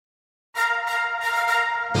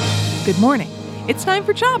Good morning. It's time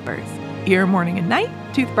for Chompers, your morning and night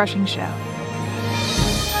toothbrushing show.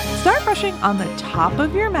 Start brushing on the top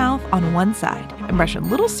of your mouth on one side and brush in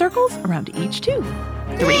little circles around each tooth.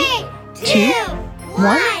 3, 2,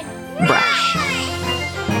 1, brush.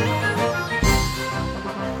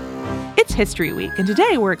 It's History Week, and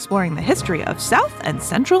today we're exploring the history of South and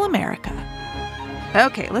Central America.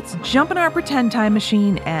 Okay, let's jump in our pretend time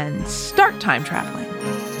machine and start time traveling.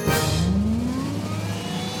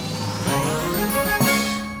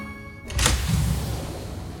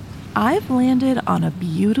 I've landed on a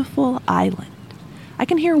beautiful island. I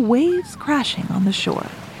can hear waves crashing on the shore,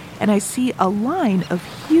 and I see a line of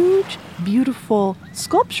huge, beautiful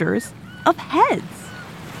sculptures of heads.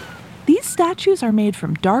 These statues are made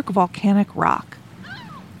from dark volcanic rock.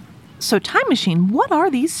 So, Time Machine, what are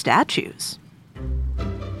these statues?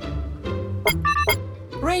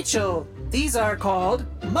 Rachel, these are called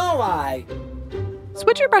moai.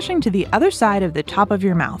 Switch your brushing to the other side of the top of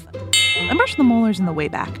your mouth, and brush the molars in the way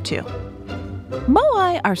back, too.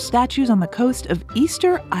 Moai are statues on the coast of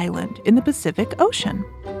Easter Island in the Pacific Ocean.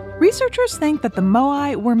 Researchers think that the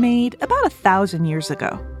moai were made about 1,000 years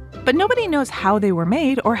ago, but nobody knows how they were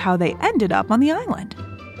made or how they ended up on the island.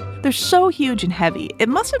 They're so huge and heavy, it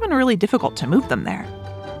must have been really difficult to move them there.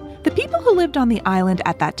 The people who lived on the island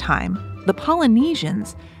at that time, the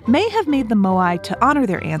Polynesians, may have made the moai to honor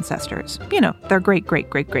their ancestors, their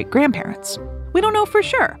great-great-great-great-grandparents. We don't know for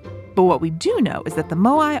sure, but what we do know is that the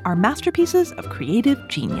moai are masterpieces of creative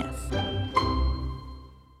genius.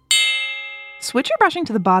 Switch your brushing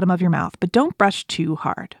to the bottom of your mouth, but don't brush too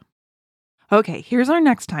hard. Okay, here's our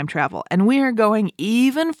next time travel, and we are going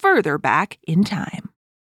even further back in time.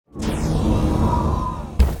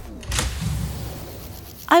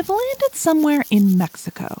 I've landed somewhere in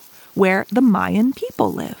Mexico, where the Mayan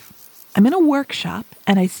people live. I'm in a workshop,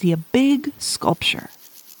 and I see a big sculpture.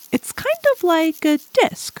 It's kind of like a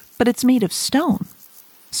disc, but it's made of stone.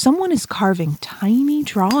 Someone is carving tiny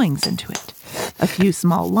drawings into it. A few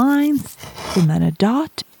small lines, and then a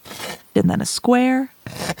dot, and then a square.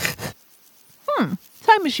 Time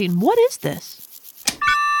Machine, what is this?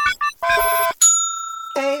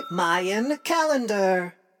 A Mayan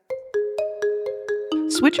calendar.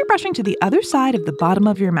 Switch your brushing to the other side of the bottom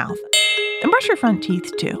of your mouth, and brush your front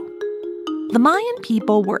teeth too. The Mayan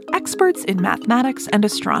people were experts in mathematics and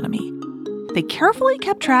astronomy. They carefully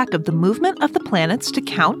kept track of the movement of the planets to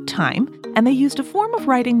count time, and they used a form of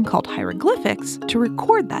writing called hieroglyphics to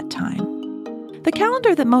record that time. The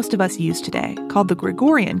calendar that most of us use today, called the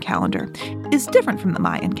Gregorian calendar, is different from the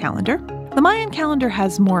Mayan calendar. The Mayan calendar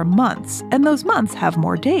has more months, and those months have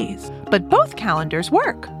more days, but both calendars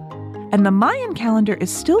work. And the Mayan calendar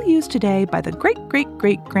is still used today by the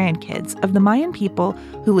great-great-great-grandkids of the Mayan people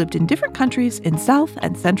who lived in different countries in South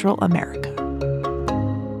and Central America.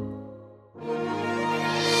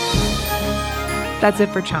 That's it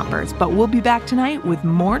for Chompers, but we'll be back tonight with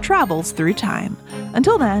more travels through time.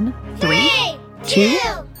 Until then, 3, 2,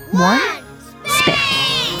 1, spin.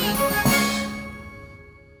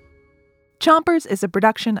 Chompers is a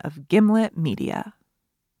production of Gimlet Media.